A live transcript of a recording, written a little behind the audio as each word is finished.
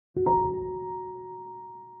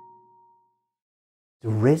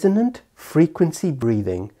Resonant frequency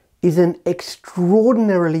breathing is an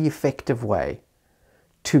extraordinarily effective way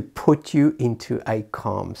to put you into a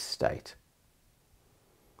calm state.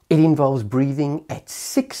 It involves breathing at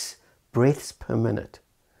 6 breaths per minute.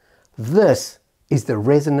 This is the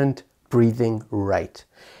resonant breathing rate,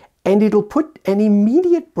 and it'll put an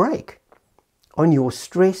immediate brake on your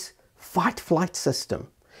stress fight-flight system,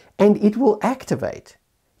 and it will activate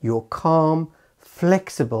your calm,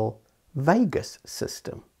 flexible vagus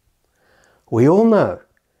system. We all know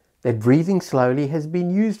that breathing slowly has been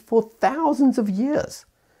used for thousands of years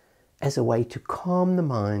as a way to calm the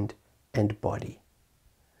mind and body.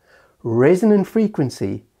 Resonant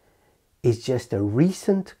frequency is just a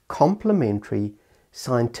recent complementary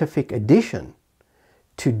scientific addition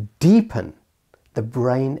to deepen the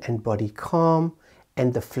brain and body calm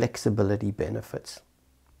and the flexibility benefits.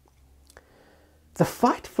 The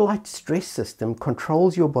fight-flight stress system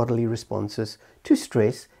controls your bodily responses to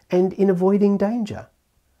stress and in avoiding danger.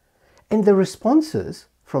 And the responses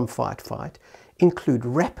from fight-flight include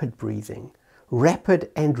rapid breathing,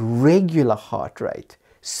 rapid and regular heart rate,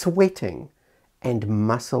 sweating, and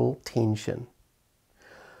muscle tension.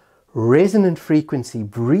 Resonant frequency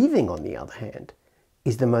breathing, on the other hand,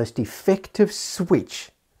 is the most effective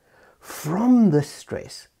switch from the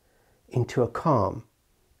stress into a calm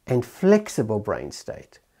and flexible brain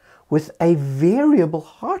state with a variable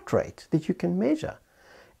heart rate that you can measure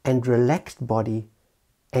and relaxed body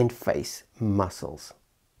and face muscles.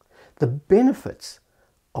 The benefits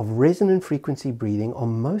of resonant frequency breathing are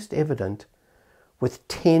most evident with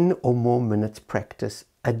 10 or more minutes practice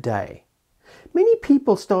a day. Many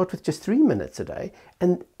people start with just 3 minutes a day,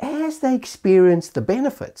 and as they experience the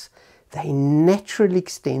benefits, they naturally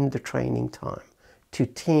extend the training time to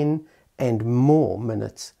 10 and more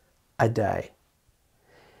minutes a day.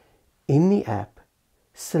 In the app,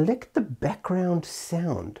 select the background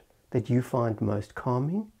sound that you find most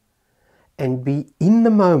calming and be in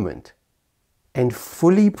the moment and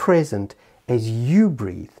fully present as you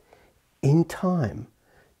breathe in time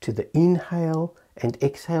to the inhale and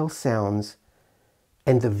exhale sounds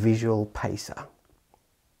and the visual pacer.